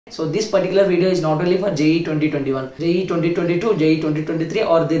So this particular video is not only for JEE 2021, JEE 2022, JEE 2023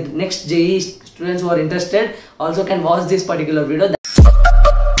 or the next JEE students who are interested also can watch this particular video.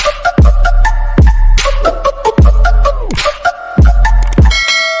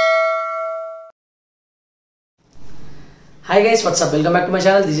 Hi guys, what's up? Welcome back to my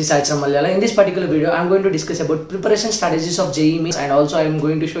channel. This is Sai Charan Malyala. In this particular video, I am going to discuss about preparation strategies of JEE mains, and also I am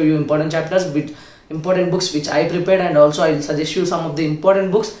going to show you important chapters with important books which I prepared, and also I will suggest you some of the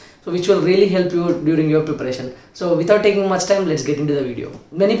important books which will really help you during your preparation. So without taking much time, let's get into the video.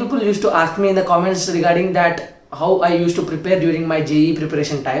 Many people used to ask me in the comments regarding that how I used to prepare during my JEE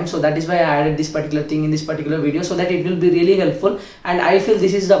preparation time. So that is why I added this particular thing in this particular video, so that it will be really helpful, and I feel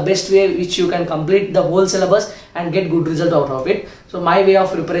this is the best way which you can complete the whole syllabus and get good result out of it. So my way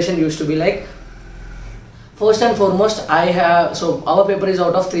of preparation used to be like, first and foremost, our paper is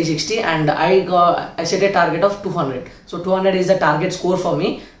out of 360 and I set a target of 200. So 200 is the target score for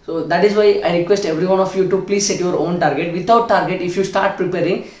me. So that is why I request every one of you to please set your own target. Without target, if you start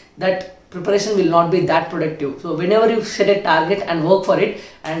preparing, that preparation will not be that productive. So whenever you set a target and work for it,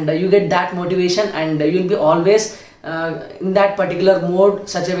 and you get that motivation, and you will be always in that particular mode,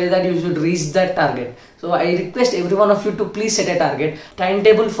 such a way that you should reach that target. So I request every one of you to please set a target.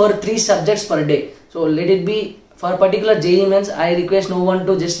 Timetable for 3 subjects per day. So let it be for particular JEE mains. I request no one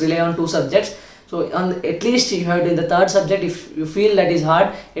to just rely on 2 subjects. So at least you have in the 3rd subject, if you feel that is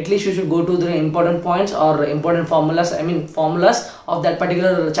hard, at least you should go to the important points or important formulas, formulas of that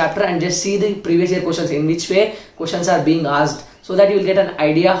particular chapter, and just see the previous year questions, in which way questions are being asked, so that you will get an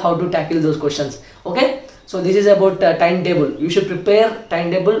idea how to tackle those questions. Okay, so this is about timetable. You should prepare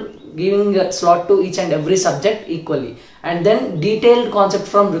timetable, giving a slot to each and every subject equally, and then detailed concept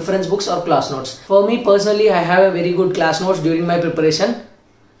from reference books or class notes. For me personally, I have a very good class notes during my preparation.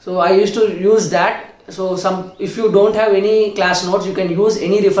 So I used to use that. So if you don't have any class notes, you can use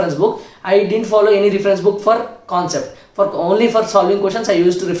any reference book. I didn't follow any reference book for concept. Only for solving questions, I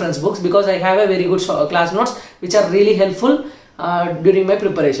used reference books, because I have a very good class notes which are really helpful during my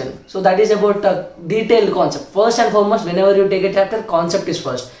preparation. So that is about detailed concept. First and foremost, whenever you take a chapter, concept is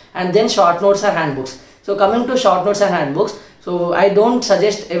first, and then short notes or handbooks. So coming to short notes and handbooks, so I don't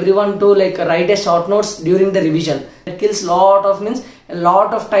suggest everyone to write a short notes during the revision. It kills a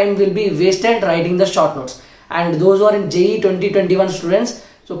lot of time will be wasted writing the short notes. And those who are in JEE 2021 students,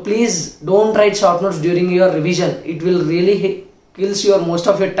 so please don't write short notes during your revision. It will really kills your most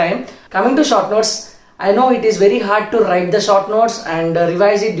of your time. Coming to short notes, I know it is very hard to write the short notes and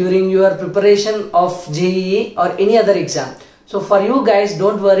revise it during your preparation of JEE or any other exam. So for you guys,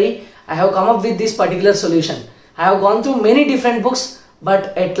 don't worry. I have come up with this particular solution. I have gone through many different books,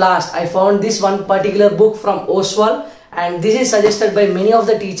 but at last I found this one particular book from OSWAAL, and this is suggested by many of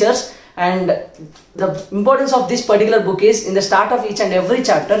the teachers. And the importance of this particular book is, in the start of each and every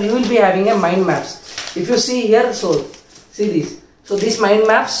chapter, you will be having a mind maps. If you see here, so see this. So this mind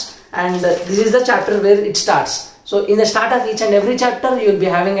maps, and this is the chapter where it starts. So in the start of each and every chapter, you will be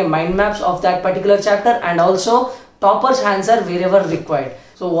having a mind maps of that particular chapter, and also topper's answer wherever required.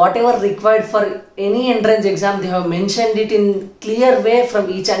 So whatever required for any entrance exam, they have mentioned it in clear way from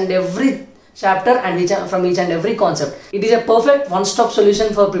each and every chapter and from each and every concept. It is a perfect one-stop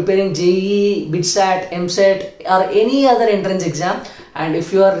solution for preparing JEE, BITSAT, MSET or any other entrance exam. And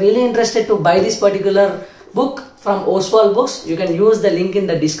if you are really interested to buy this particular book from OSWAAL Books, you can use the link in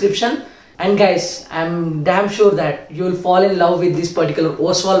the description. And guys, I am damn sure that you will fall in love with this particular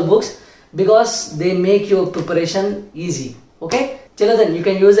OSWAAL Books, because they make your preparation easy. Okay, chalo then, you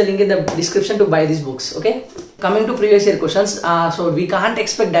can use the link in the description to buy these books. Okay, coming to previous year questions, so we can't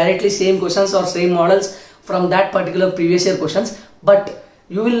expect directly same questions or same models from that particular previous year questions, but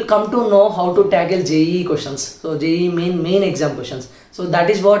you will come to know how to tackle JEE questions. So JEE main exam questions. So that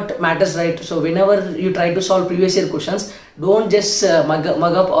is what matters, right? So whenever you try to solve previous year questions, don't just mug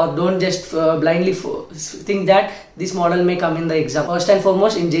up, or don't just blindly think that this model may come in the exam. First and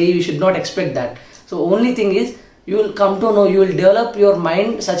foremost, in JEE we should not expect that. So only thing is, you will come to know, you will develop your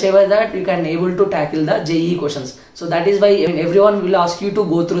mind such a way that you can able to tackle the JEE questions. So that is why everyone will ask you to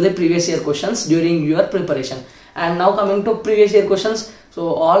go through the previous year questions during your preparation. And now coming to previous year questions,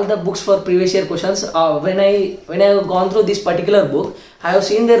 so all the books for previous year questions, when I have gone through this particular book, I have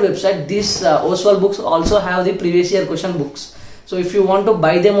seen their website. These OSWAAL Books also have the previous year question books. So if you want to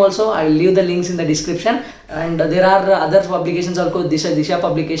buy them also, I will leave the links in the description. And there are other publications also, Disha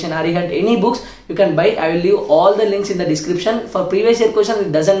publication, Arihat, any books you can buy. I will leave all the links in the description. For previous year question,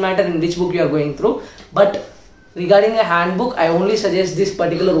 it doesn't matter in which book you are going through, but Regarding a handbook, I only suggest this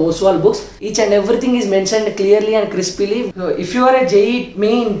particular OSWAAL books. Each and everything is mentioned clearly and crisply. So if you are a JEE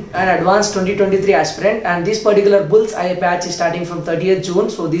main and advanced 2023 aspirant, and this particular Bullseye batch is starting from 30th June.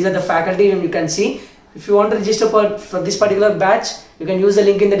 So these are the faculty, and you can see. If you want to register for this particular batch, you can use the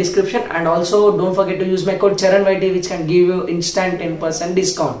link in the description, and also don't forget to use my code CHARANYT, which can give you instant 10%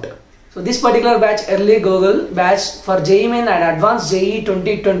 discount. So this particular batch, early Google batch for JEE Main and Advanced JEE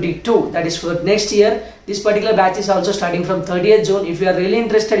 2022, that is for next year. This particular batch is also starting from 30th June. If you are really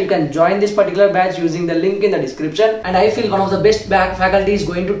interested, you can join this particular batch using the link in the description. And I feel one of the best faculty is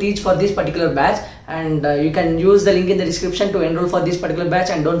going to teach for this particular batch, and you can use the link in the description to enroll for this particular batch,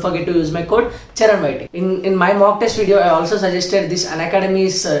 and don't forget to use my code CHARANYT. In my mock test video, I also suggested this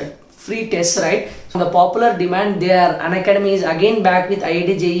Unacademy's free tests, right? So the popular demand there, Unacademy is again back with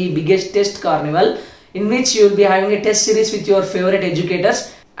IIT JEE biggest test carnival, in which you will be having a test series with your favorite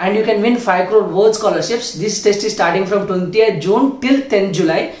educators, and you can win 5 crore world scholarships. This test is starting from 20th June till 10th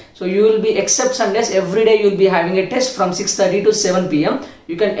July. So you will be, except Sundays, every day you will be having a test from 6:30 to 7 PM.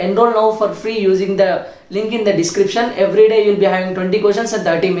 You can enroll now for free using the link in the description. Every day you will be having 20 questions at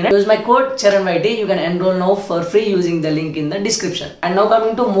 30 minutes. Use my code CHARANYT. You can enroll now for free using the link in the description. And now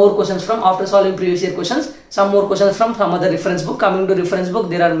coming to more questions from, after solving previous year questions, some more questions from some other reference book. Coming to reference book,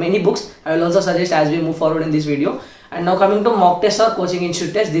 there are many books. I will also suggest as we move forward in this video. And now coming to mock test or coaching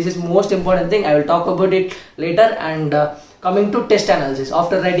institute test, this is most important thing. I will talk about it later. And coming to test analysis,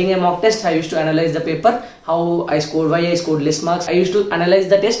 after writing a mock test, I used to analyze the paper, how I scored, why I scored less marks. I used to analyze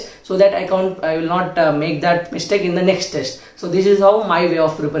the test so that I will not make that mistake in the next test. So this is how my way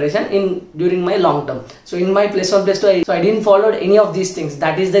of preparation during my long term. So in my +1 +2, I didn't follow any of these things.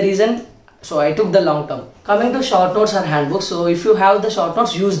 That is the reason. So I took the long term. Coming to short notes or handbooks, so if you have the short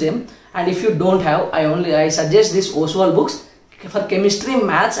notes, use them. And if you don't have, I suggest this OSWAAL books for chemistry,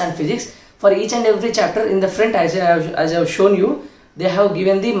 maths and physics. For each and every chapter, in the front, as I have shown you, they have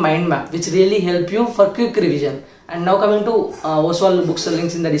given the mind map, which really help you for quick revision. And now coming to OSWAAL books,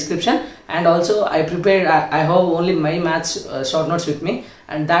 links in the description. And also I prepared, I have only my maths short notes with me,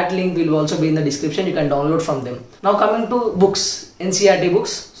 and that link will also be in the description. You can download from them. Now coming to books, NCERT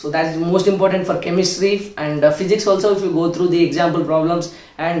books. So that is most important for chemistry and physics also. If you go through the example problems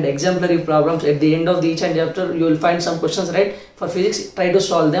and exemplary problems at the end of each and chapter, you will find some questions, right? For physics, try to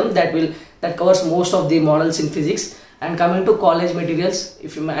solve them. That covers most of the models in physics. And coming to college materials,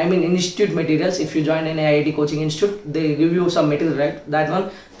 institute materials, if you join an IIT coaching institute, they give you some material, right? That one,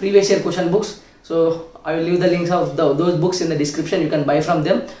 previous year question books. So I will leave the links of those books in the description. You can buy from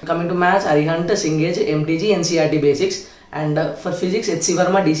them. Coming to maths, Arihant, Singage, MTG, NCERT basics. And for physics, H.C.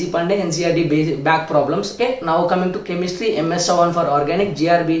 Verma, D.C. Pandey, NCERT back problems. Okay. Now coming to chemistry, MS Chavan for organic,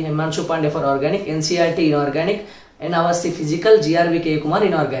 GRB Himanshu Pandey for organic, NCERT inorganic, N.Avasthi physical, GRB K. Kumar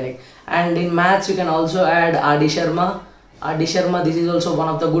inorganic. And in maths, you can also add R.D. Sharma. R.D. Sharma, this is also one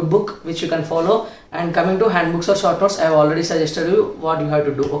of the good book which you can follow. And coming to handbooks or short notes, I have already suggested you what you have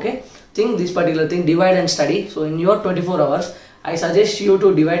to do. Okay. Think this particular thing, divide and study. So in your 24 hours, I suggest you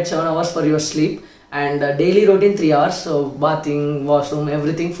to divide 7 hours for your sleep, and daily routine 3 hours. So bathing, washroom,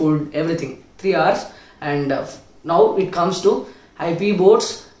 everything, food, everything, 3 hours. And now it comes to IP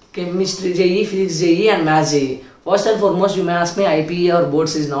boards, chemistry JEE, physics JEE and maths JEE. First and foremost, you may ask me, IPA or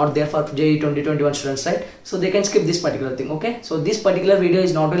boards is not there for JEE 2021 students, right? So they can skip this particular thing, okay? So this particular video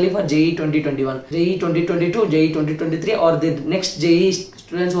is not only for JEE 2021, JEE 2022, JEE 2023, or the next JEE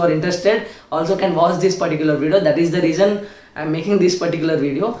students who are interested also can watch this particular video. That is the reason I am making this particular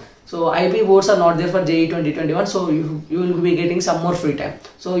video. So IP boards are not there for JEE 2021, so you will be getting some more free time.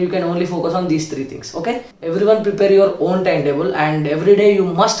 So you can only focus on these 3 things, okay? Everyone prepare your own timetable, and every day you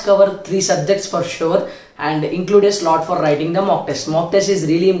must cover 3 subjects for sure, and include a slot for writing the mock test. Mock test is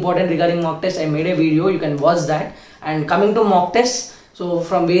really important. Regarding mock test, I made a video, you can watch that. And coming to mock tests, so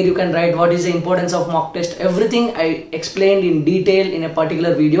from where you can write what is the importance of mock test, everything I explained in detail in a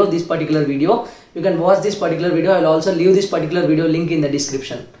particular video, this particular video. You can watch this particular video. I will also leave this particular video link in the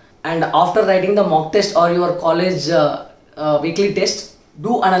description. And after writing the mock test or your college weekly test,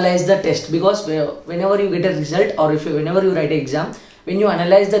 do analyze the test, because whenever you get a result, or whenever you write an exam, when you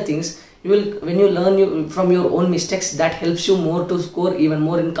analyze the things, when you learn from your own mistakes, that helps you more to score even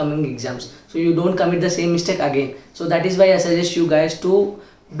more in coming exams. So you don't commit the same mistake again. So that is why I suggest you guys to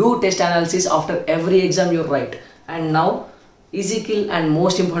do test analysis after every exam you write. And now easy kill and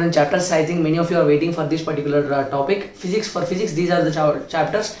most important chapters. I think many of you are waiting for this particular topic. Physics, for physics, these are the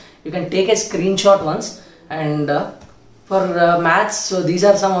chapters. You can take a screenshot once. And for maths, so these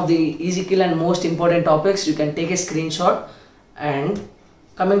are some of the easy kill and most important topics. You can take a screenshot and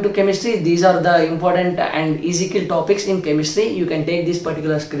Coming to chemistry, these are the important and easy kill topics in chemistry. You can take this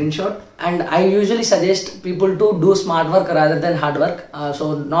particular screenshot, and I usually suggest people to do smart work rather than hard work.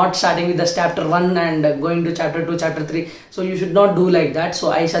 So not starting with the chapter 1 and going to chapter 2, chapter 3. So you should not do like that.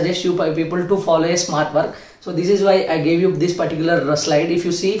 So I suggest you people to follow a smart work. So this is why I gave you this particular slide. If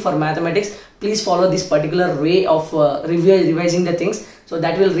you see for mathematics, please follow this particular way of revising the things. So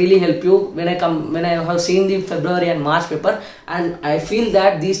that will really help you when I have seen the February and March paper, and I feel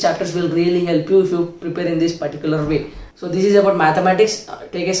that these chapters will really help you if you prepare in this particular way. So this is about mathematics.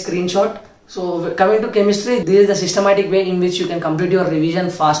 Take a screenshot. So coming to chemistry, this is the systematic way in which you can complete your revision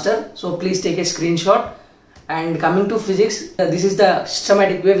faster. So please take a screenshot. And coming to physics, this is the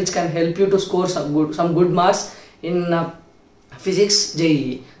systematic way which can help you to score some good marks in physics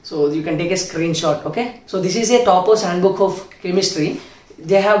JEE. So you can take a screenshot. Okay. So this is a Topper's Handbook of Chemistry.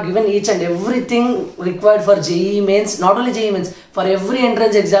 They have given each and everything required for JEE mains. Not only JEE mains, for every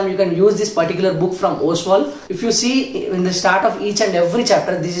entrance exam you can use this particular book from OSWAAL. If you see in the start of each and every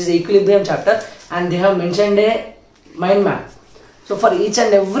chapter, this is the equilibrium chapter, and they have mentioned a mind map. So for each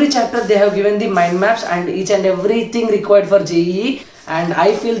and every chapter they have given the mind maps and each and everything required for JEE, and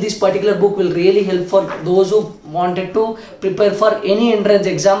I feel this particular book will really help for those who wanted to prepare for any entrance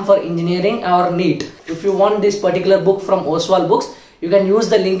exam for engineering or NEET. If you want this particular book from OSWAAL Books, you can use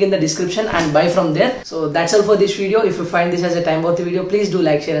the link in the description and buy from there. So that's all for this video. If you find this as a time worthy video, please do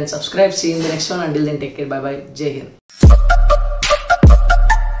like, share and subscribe. See you in the next one. Until then, take care. Bye bye. Jai Hind.